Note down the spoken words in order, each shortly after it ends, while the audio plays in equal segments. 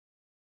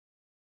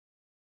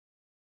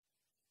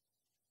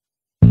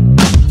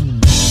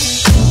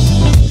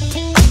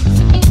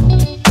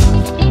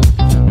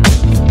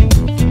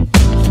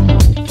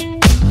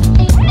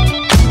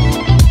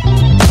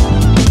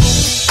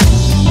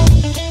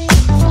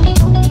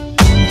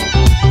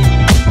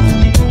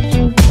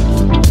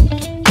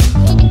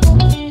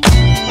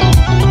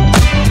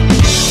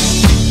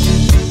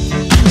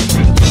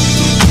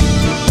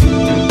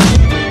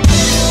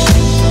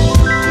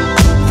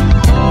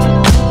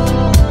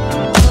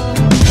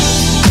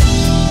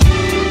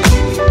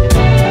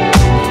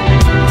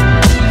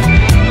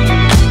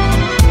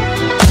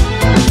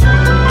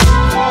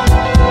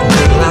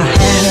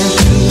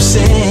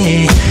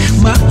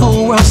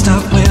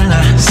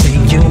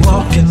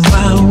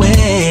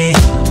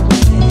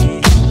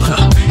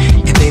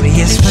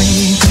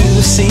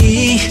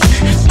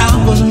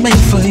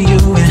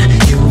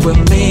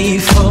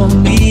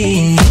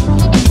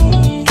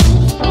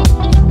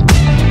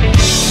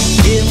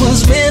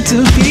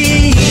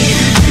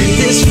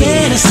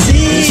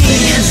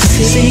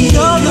See,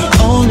 you're the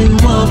only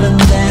woman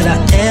that I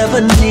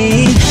ever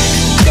need.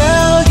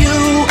 Girl, you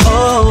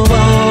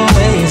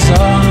always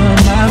on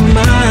my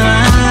mind.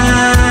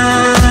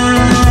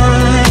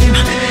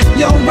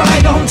 You're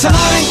right on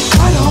time,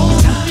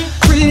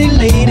 pretty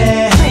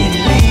lady.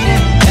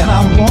 And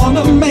I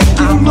wanna make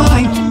you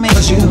mine,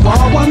 'cause you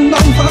are one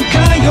of a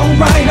kind. You're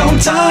right on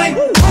time,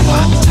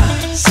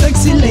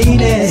 sexy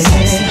lady.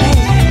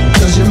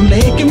 'Cause you're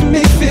making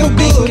me feel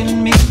good,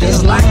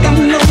 just like I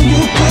know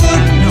you could.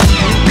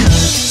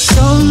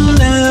 Some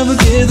never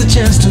get the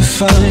chance to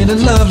find a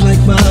love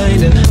like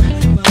mine, and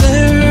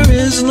there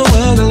is no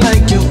other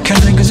like your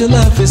kind, 'cause your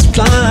love is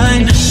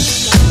blind.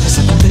 It's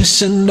a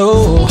condition,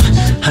 no,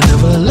 I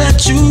never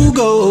let you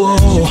go,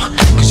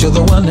 'cause you're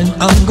the one and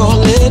I'm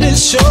gonna let it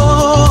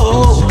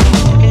show.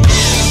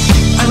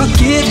 I'ma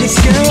give you,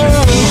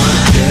 girl,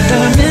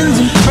 diamonds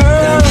and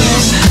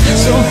pearls.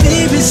 So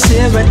baby,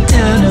 sit right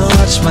down and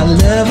watch my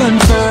love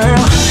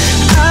unfurl.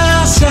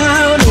 I'll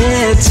shout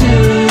it to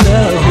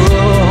the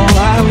whole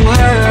wide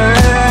world.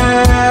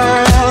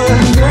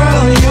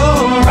 Girl,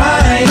 you're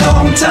right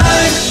on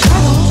time,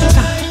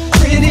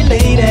 pretty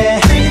lady.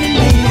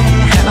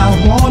 And I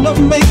wanna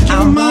make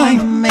you mine,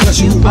 'cause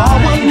you are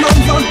one of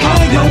a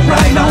kind. You're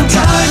right on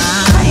time,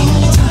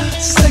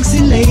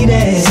 sexy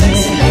lady.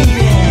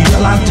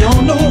 Girl, I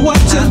don't know what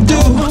to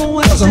do,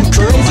 'cause I'm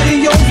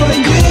crazy over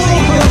you.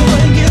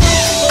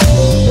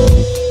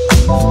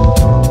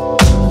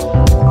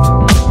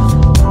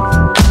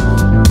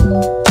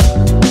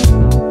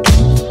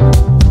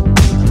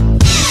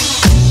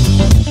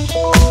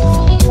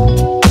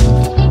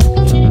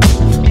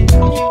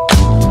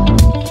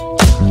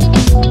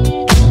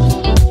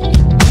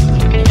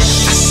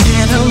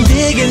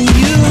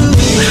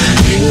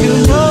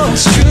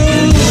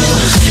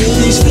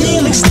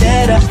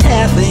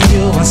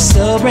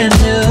 So brand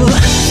new,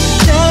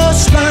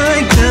 just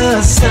like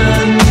the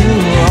sun, you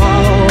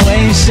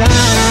always shine.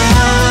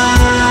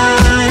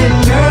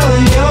 Girl,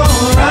 you're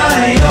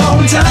right on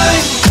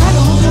time,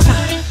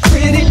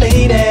 pretty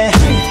lady.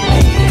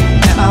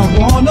 And I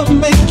wanna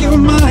make you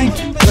mine,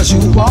 'cause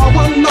you are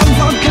one of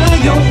a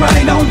kind. You're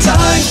right on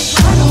time,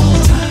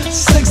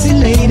 sexy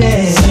lady.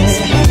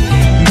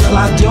 Girl,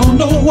 I don't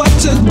know what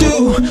to do,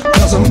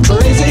 'cause I'm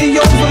crazy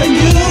over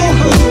you.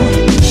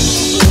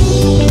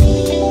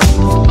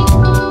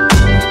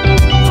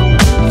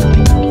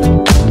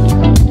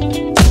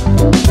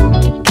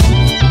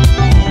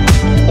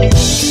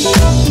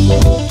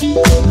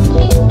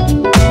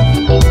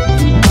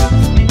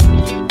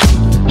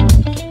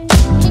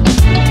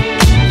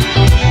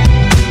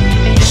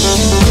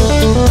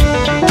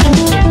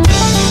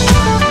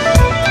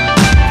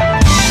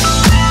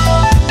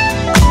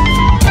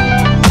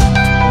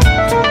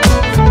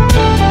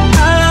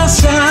 I'll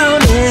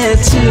shout it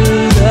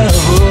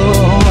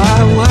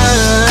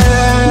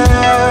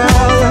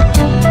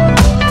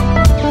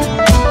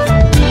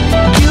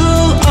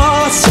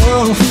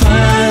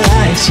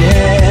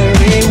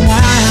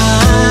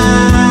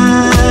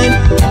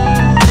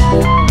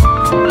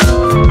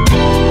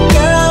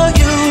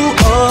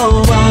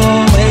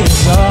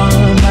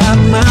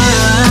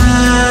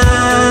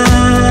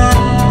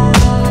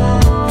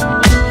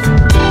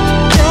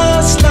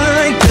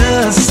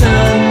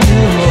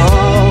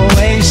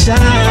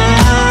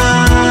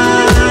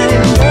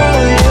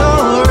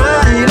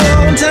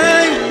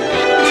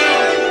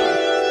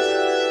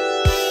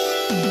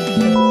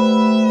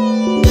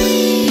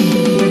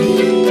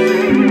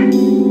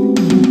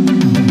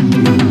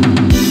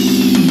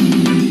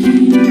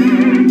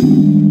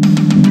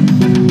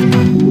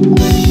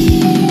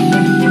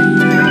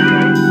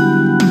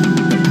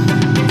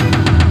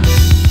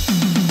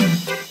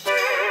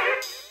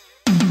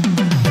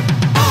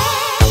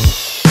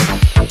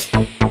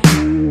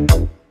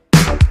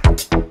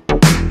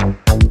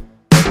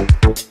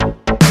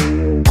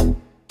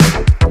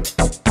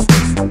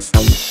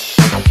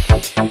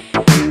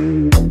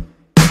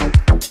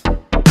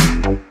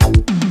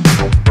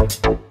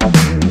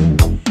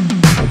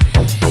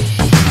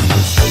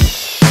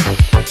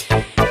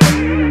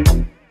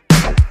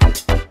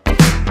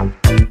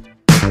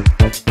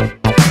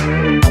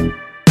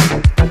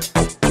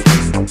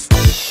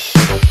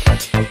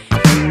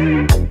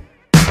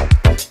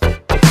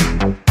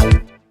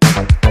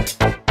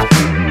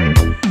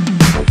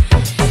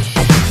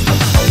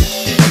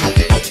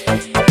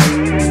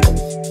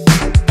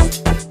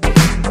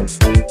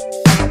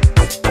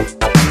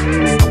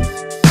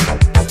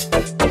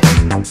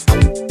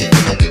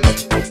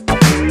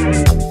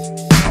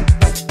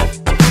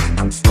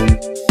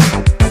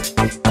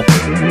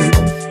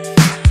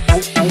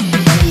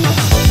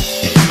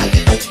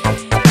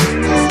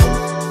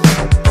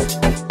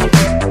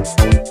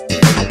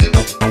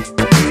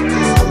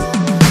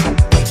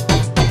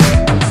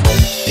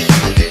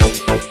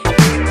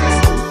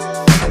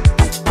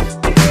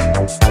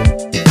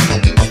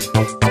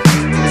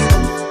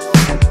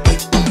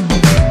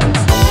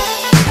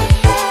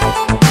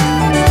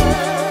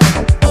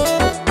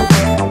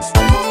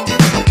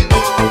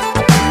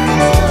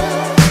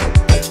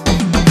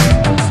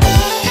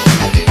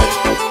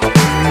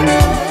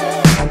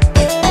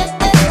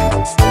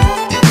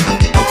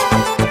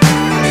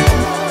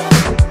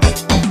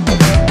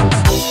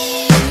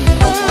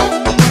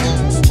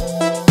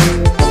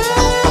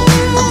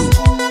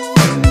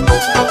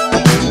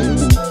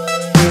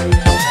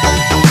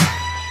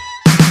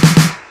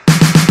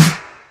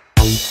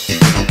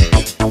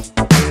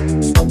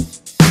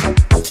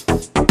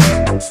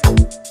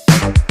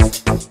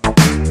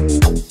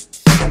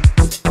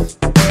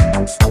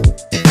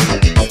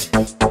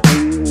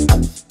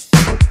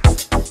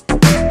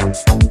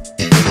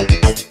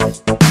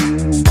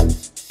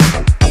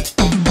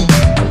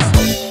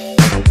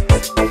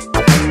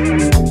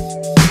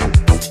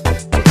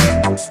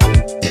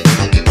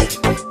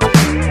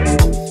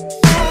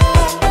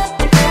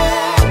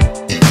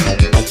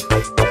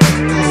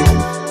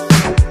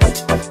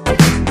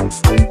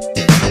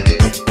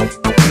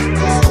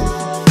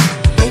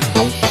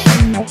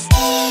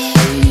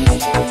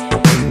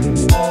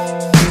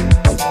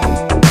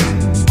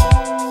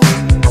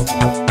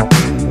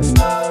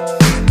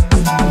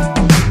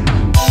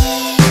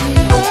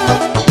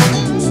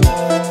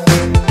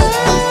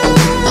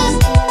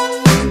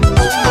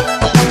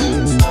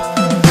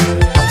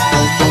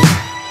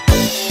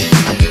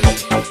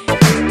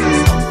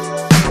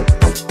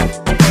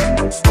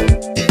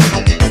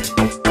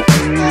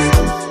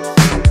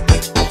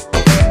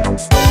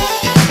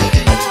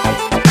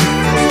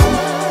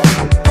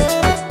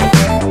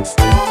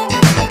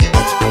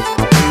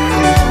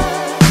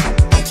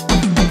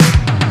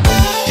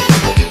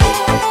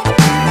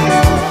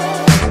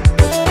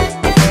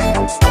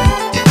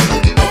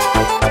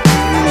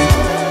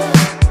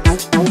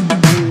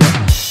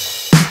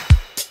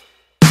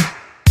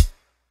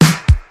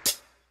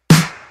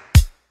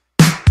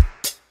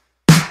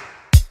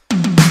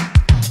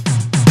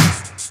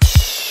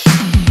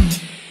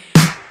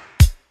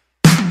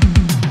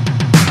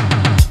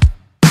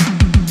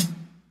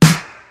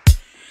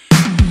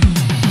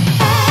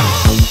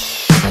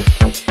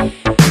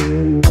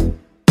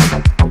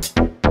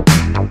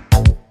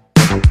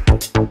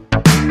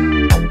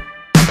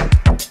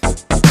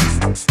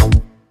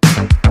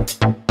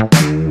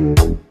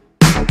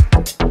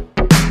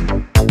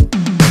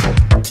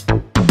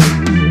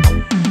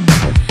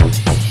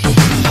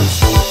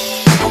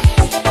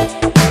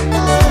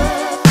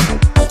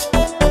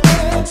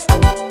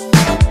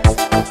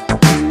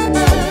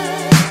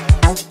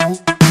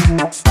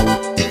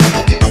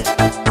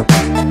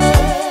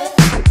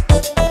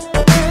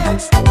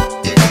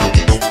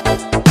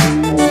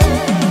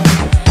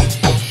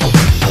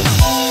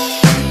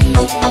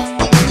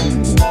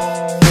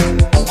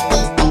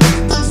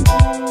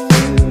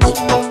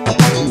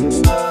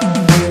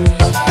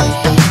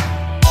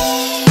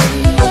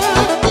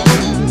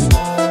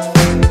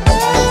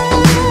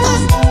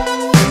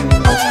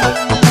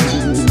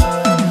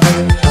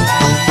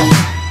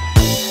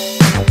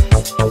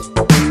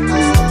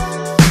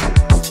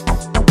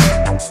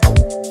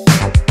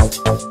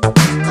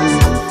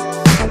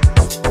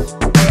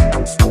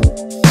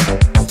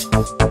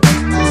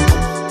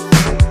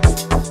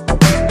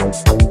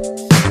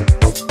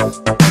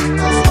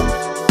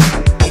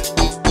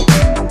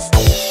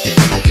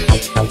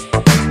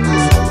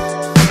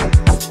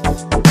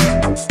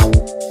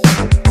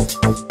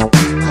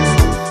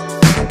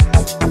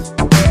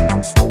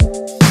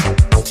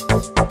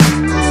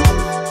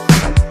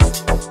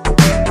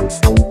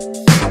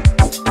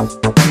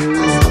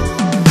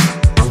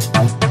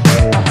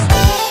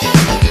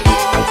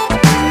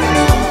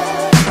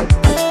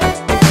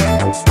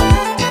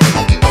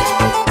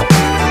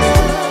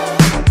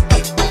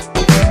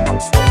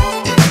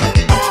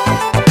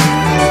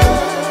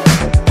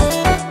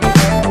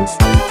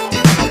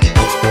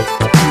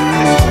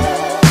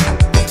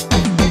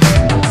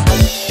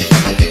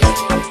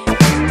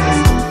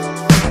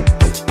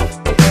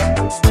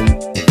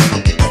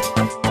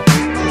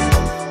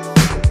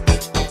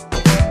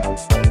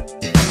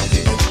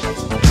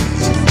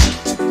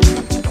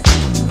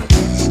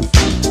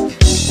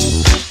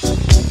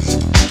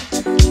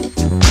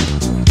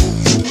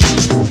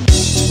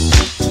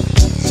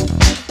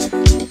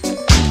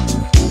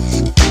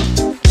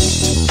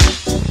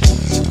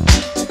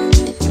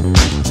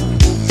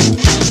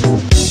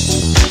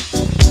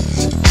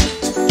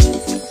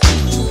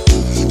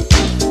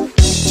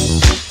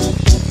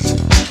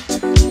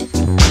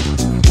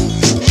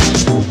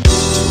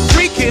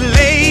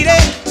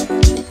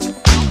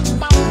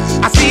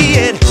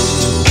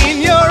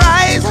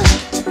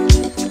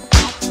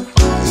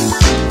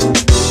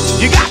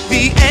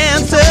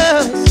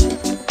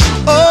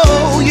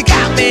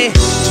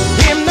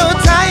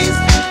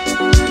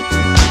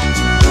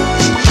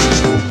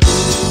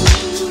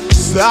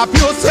Stop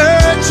your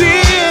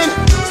searching,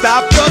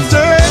 stop your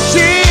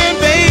searching,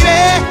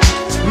 baby.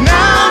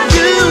 Now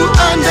you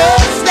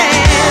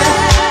understand.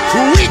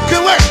 We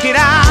can work it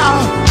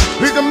out,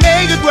 we can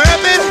make it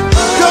worth it.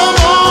 Come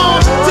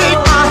on, take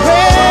my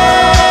hand.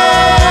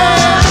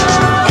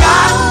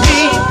 Got me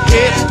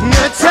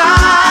hypnotized,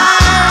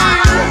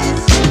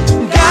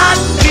 got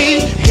me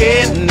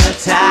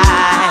hypnotized,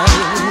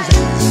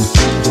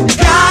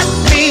 got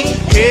me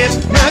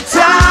hypnotized.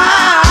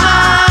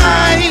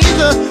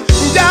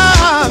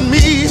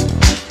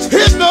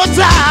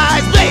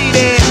 Hypnotized,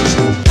 baby.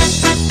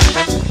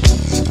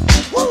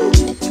 Woo.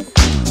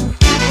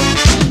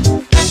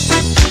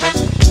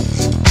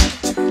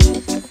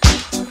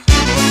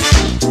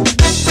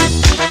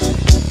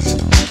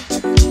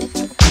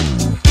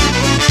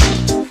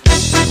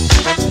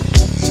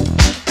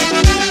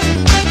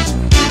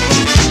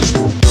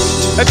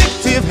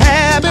 Addictive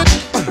habit.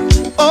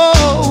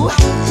 Oh,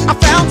 I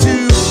found to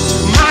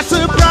my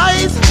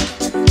surprise.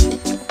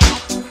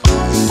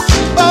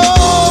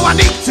 Oh, I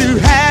need to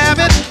have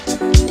it.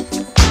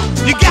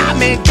 You got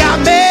me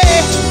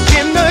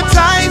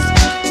hypnotized.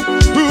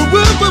 Boo,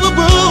 boo, boo, boo,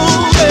 boo,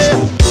 yeah.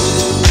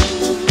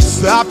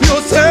 Stop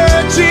your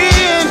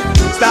searching,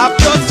 stop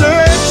your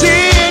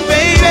searching,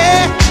 baby.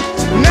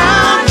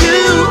 Now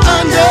you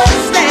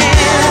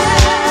understand.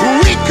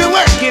 We can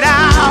work it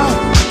out,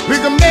 we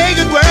can make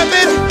it worth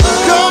it.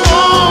 Come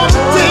on,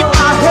 take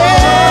my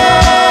hand.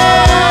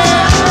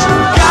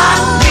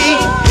 Got me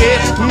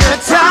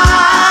hypnotized,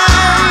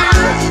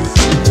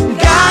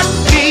 got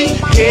me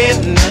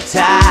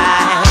hypnotized,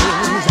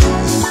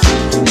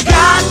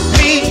 got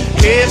me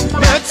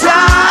hypnotized,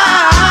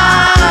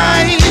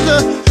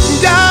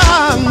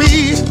 got me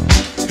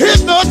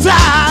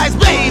hypnotized,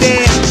 baby.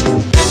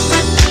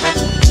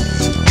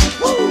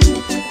 Woo.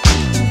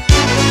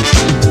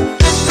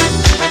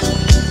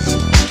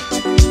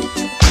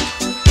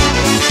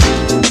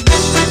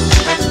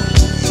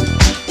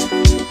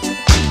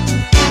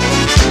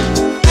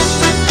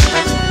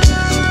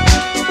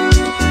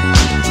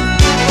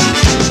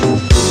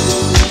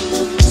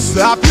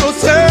 Stop your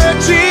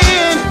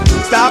searching,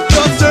 stop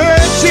your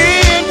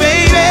searching,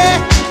 baby.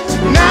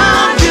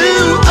 Now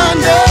you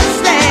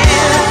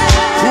understand.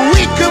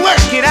 We can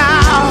work it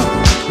out,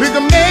 we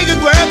can make it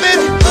worth it.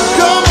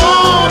 Come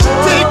on,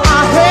 take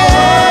my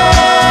hand.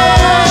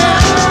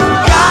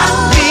 Got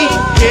me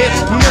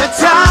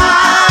hypnotized,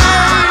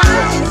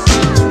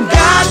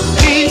 got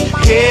me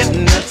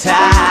hypnotized,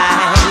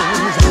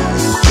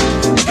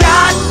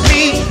 got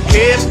me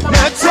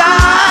hypnotized,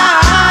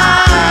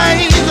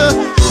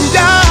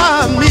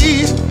 got me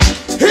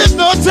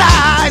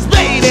hypnotized,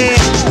 baby.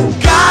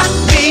 Got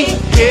me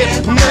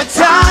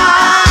hypnotized,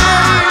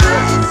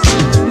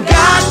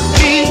 got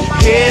me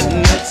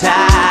hypnotized,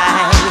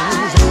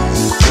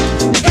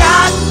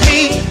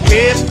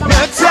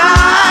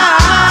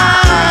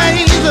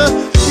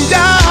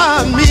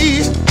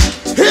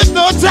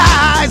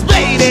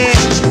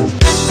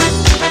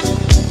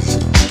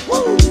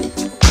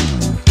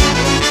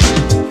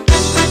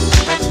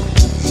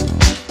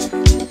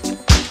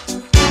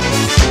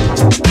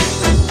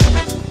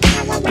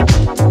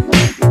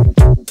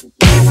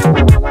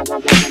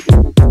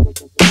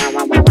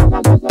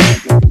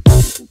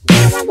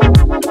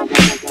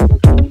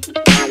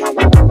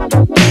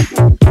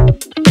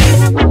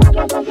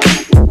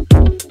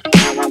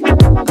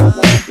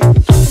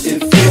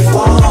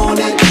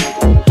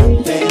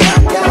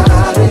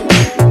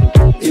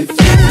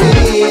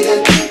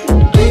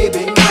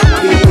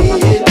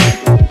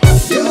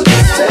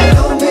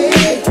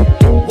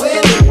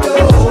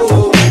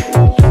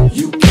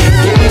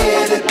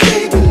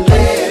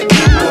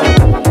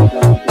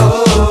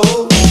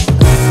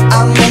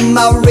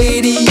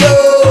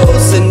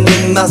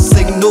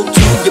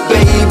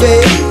 baby,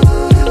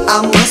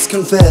 I must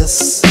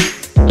confess.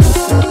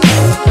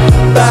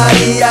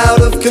 Body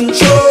out of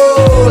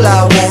control,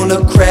 I wanna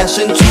crash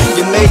into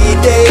your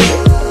Mayday.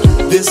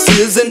 This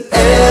is an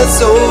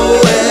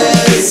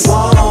SOS.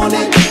 Want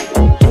it,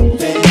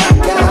 then I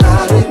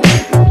got it.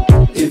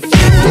 If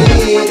you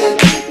need it,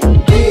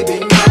 baby,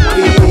 I'll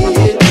be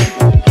it.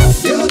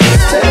 You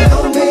just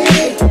tell me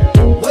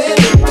where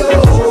to go.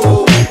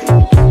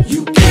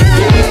 You can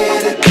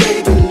get it,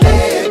 baby,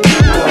 let me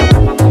know.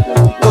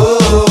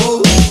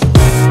 Oh,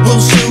 we'll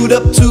shoot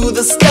up to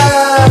the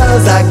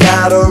stars. I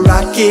got a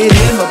rocket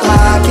in my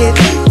pocket,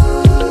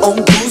 on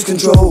cruise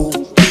control.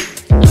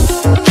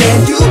 Can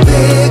you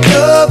pick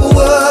up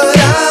what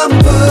I'm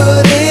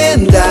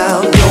putting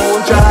down?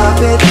 Don't drop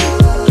it,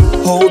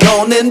 hold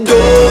on and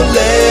don't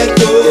let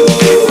go.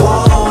 If you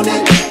want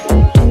it,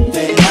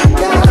 then I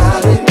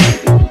got it.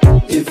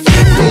 If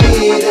you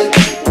need it,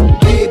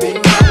 baby,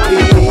 I'll be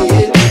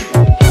it.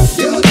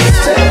 You just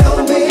tell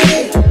me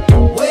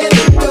where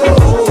to go.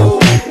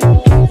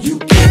 You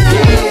can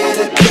get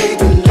it,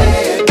 baby,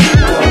 let me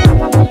know.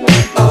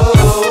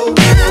 Oh,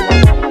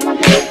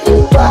 if you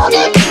want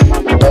it,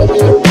 baby,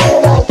 you know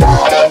I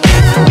got it.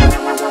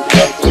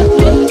 If you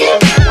need it,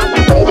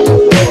 baby, you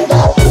know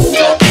I need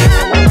it.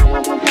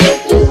 If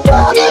you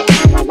want it,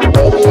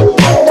 baby, you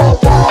know I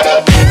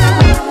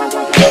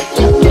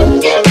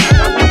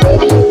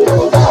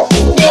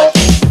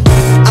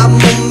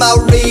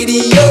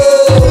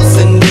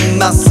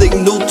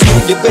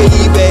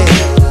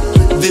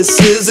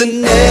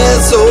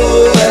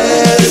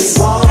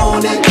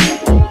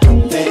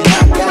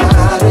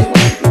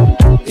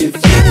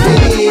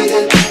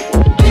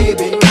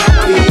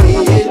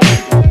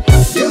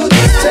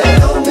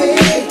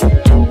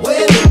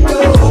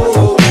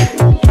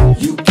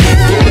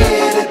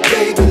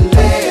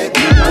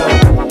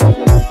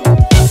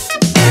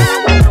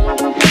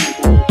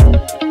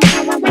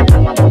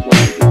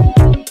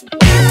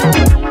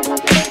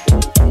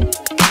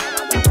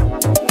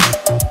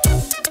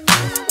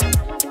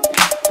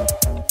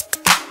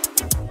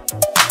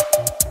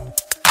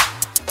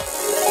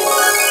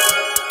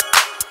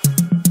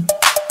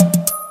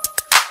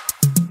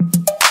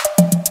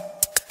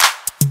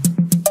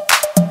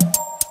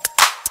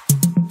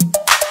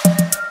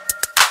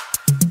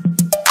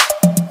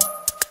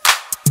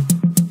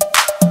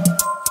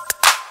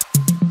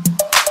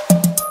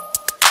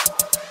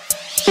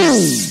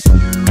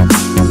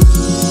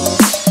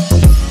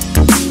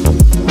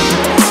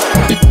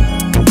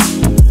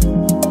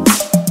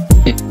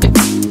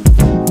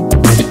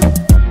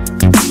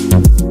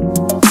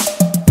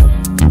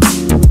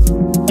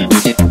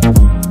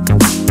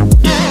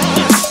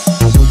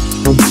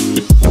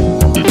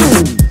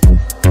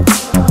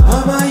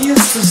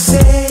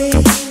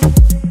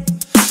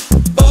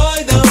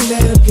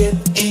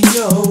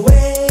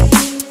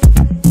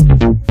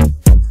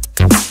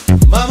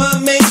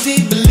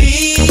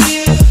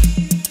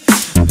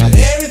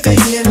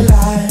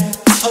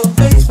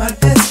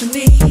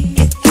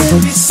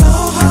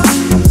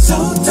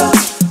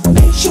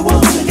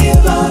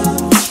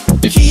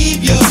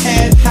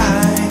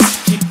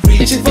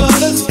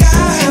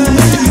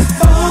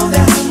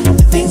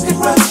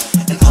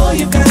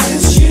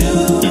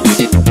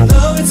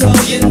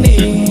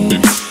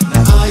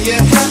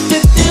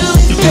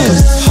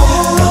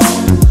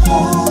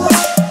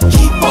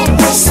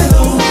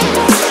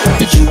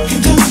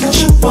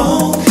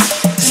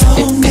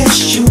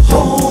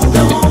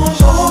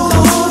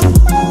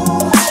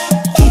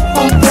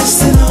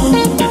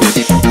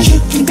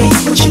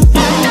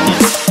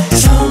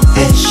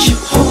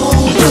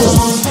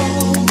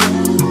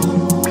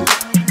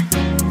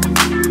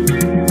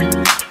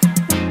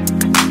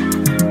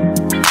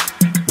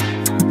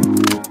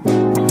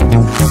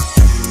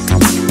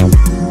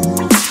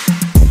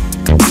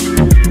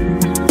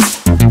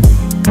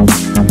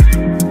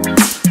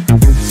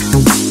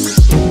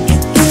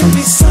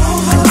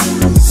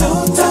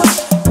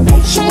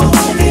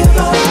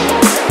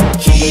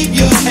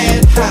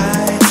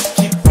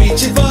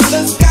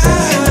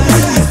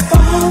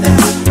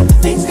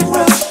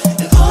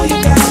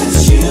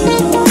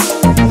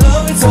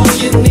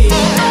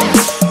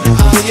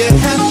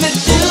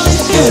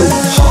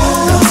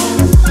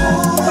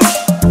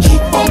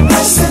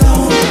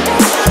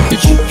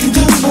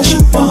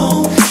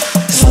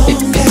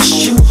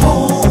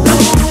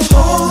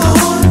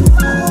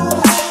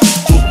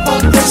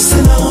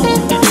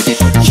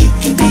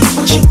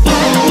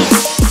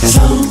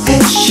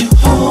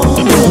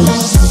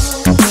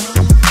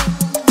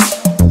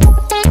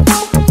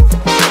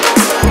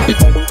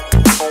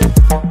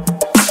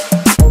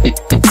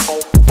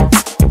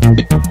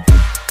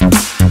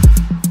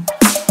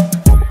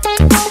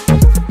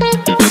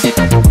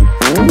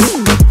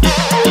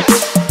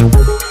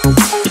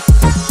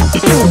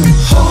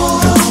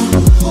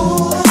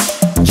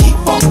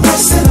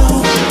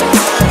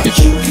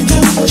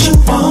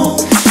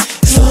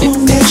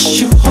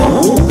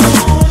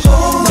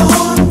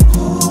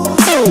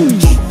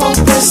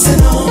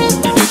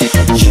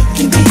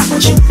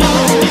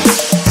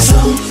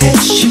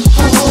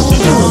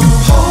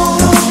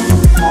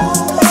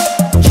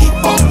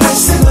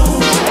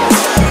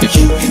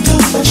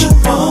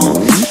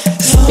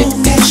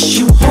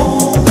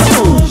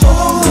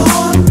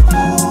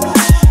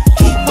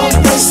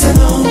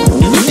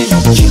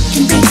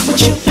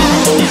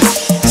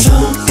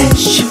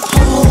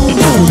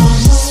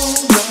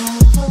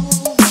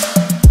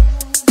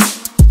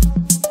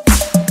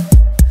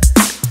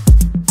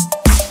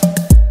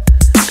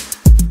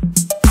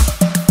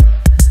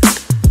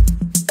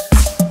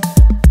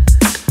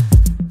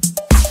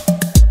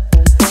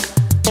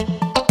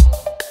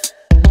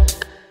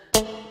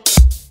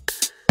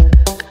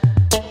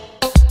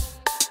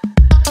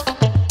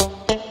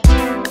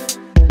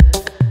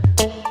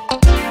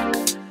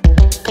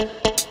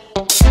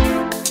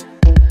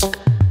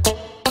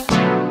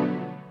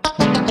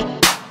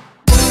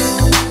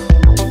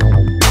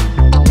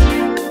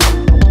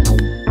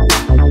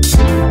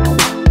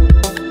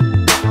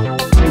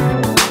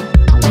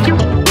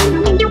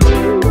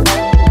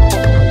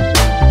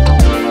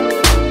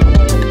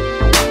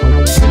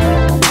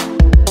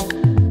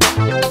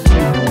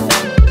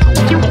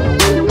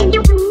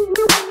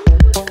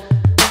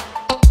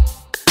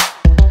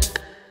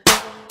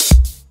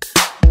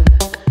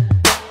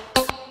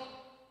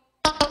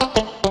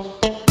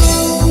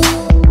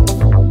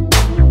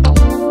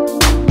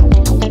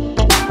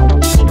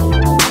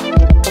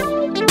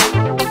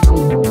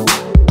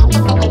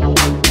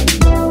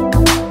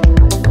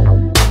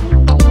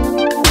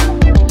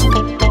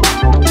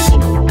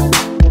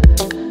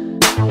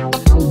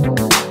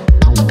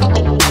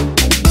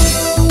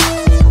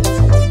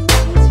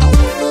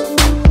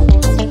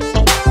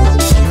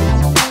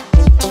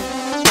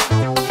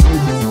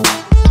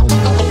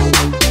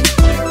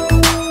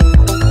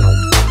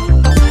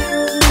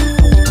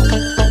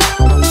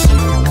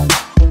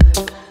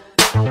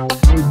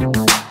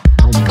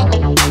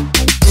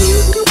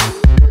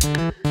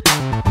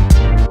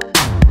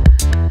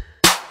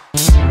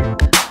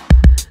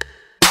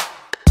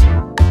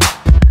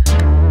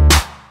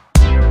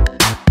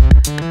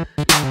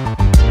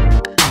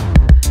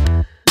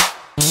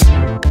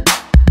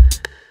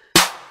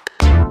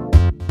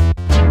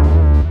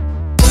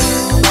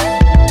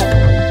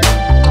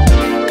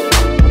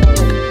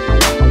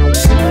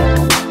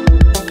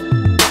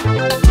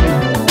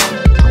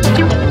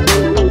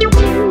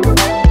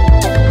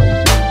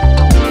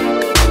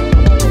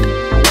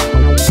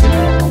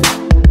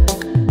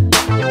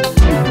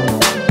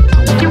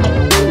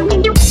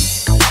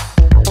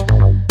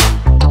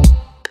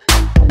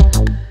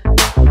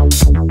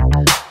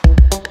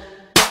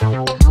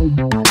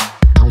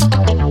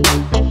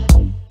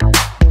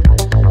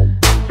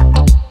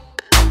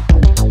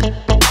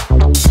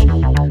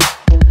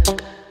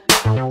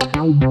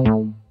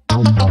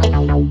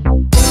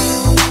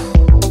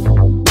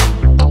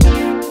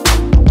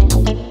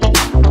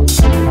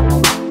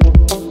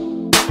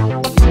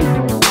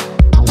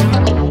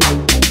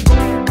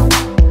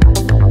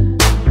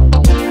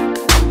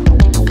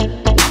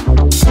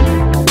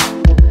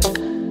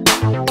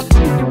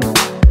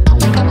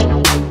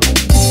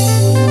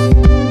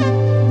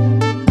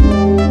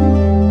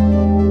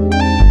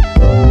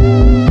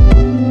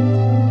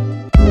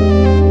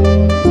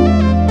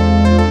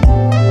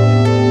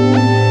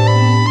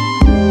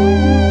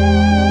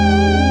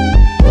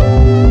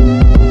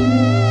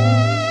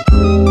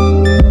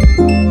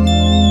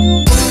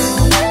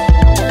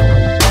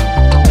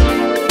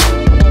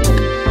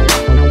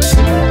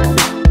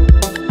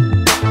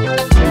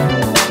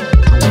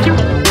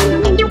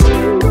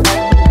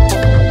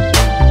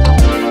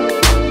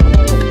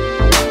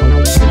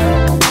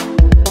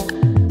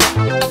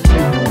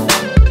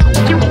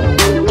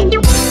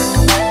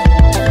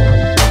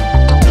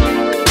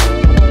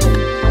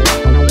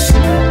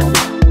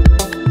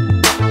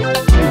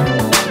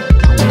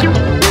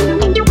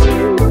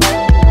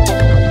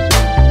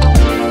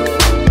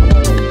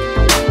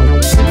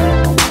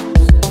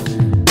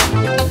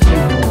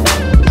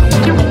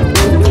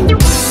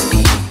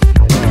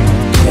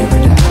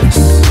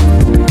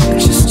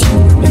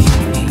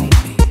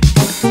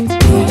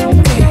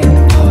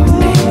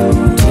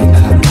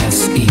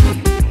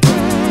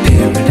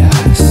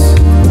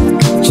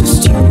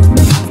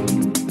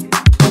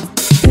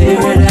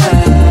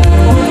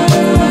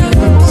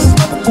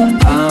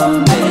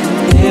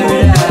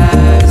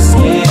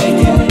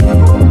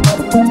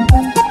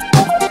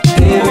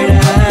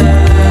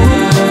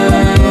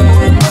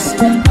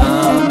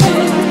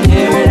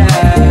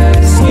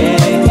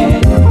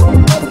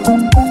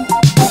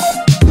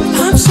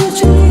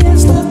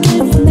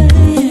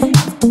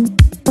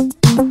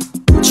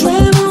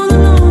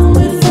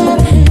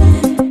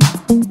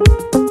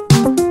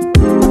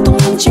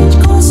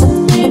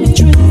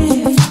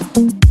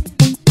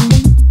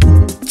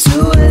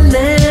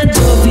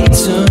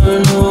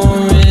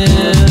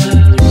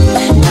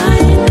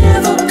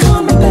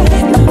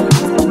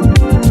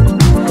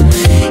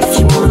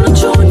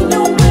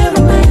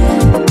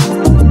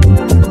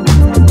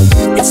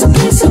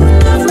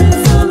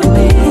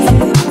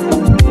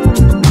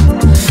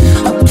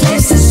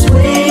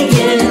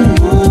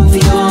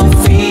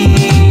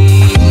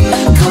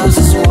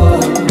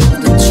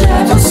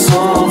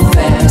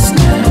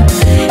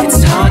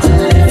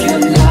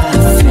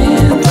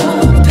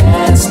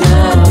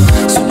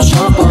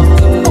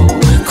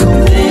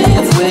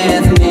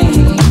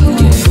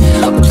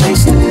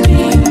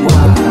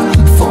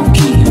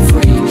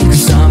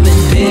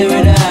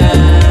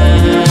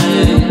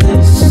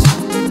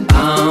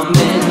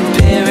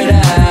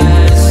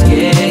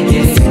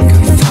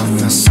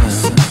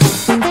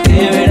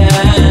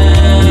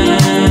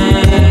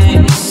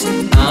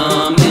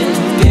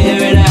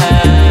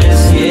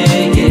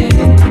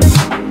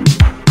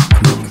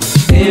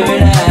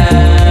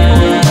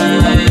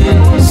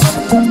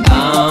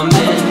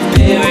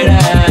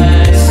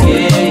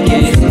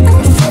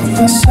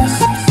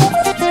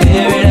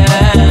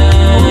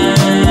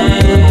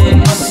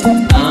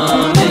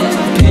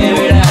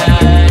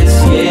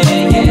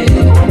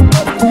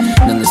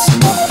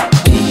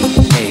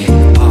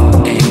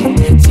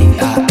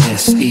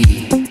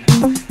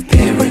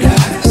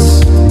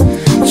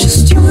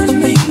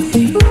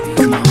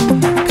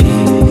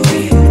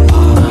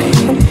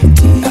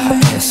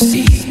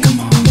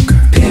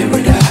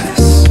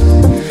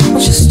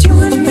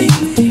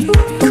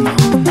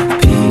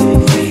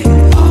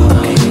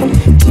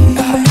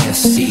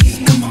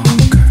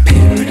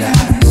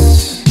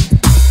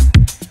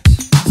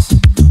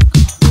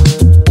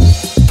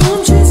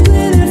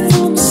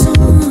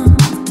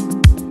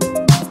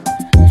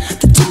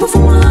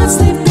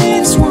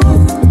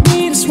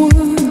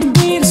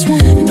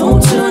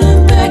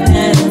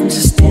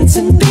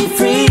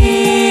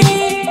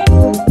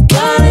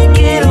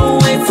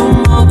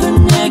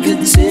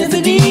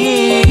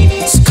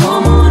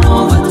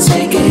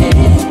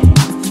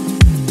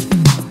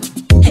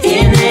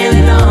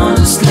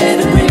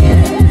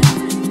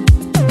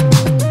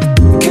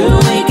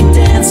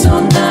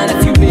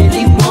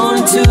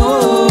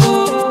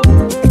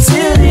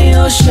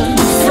Ocean.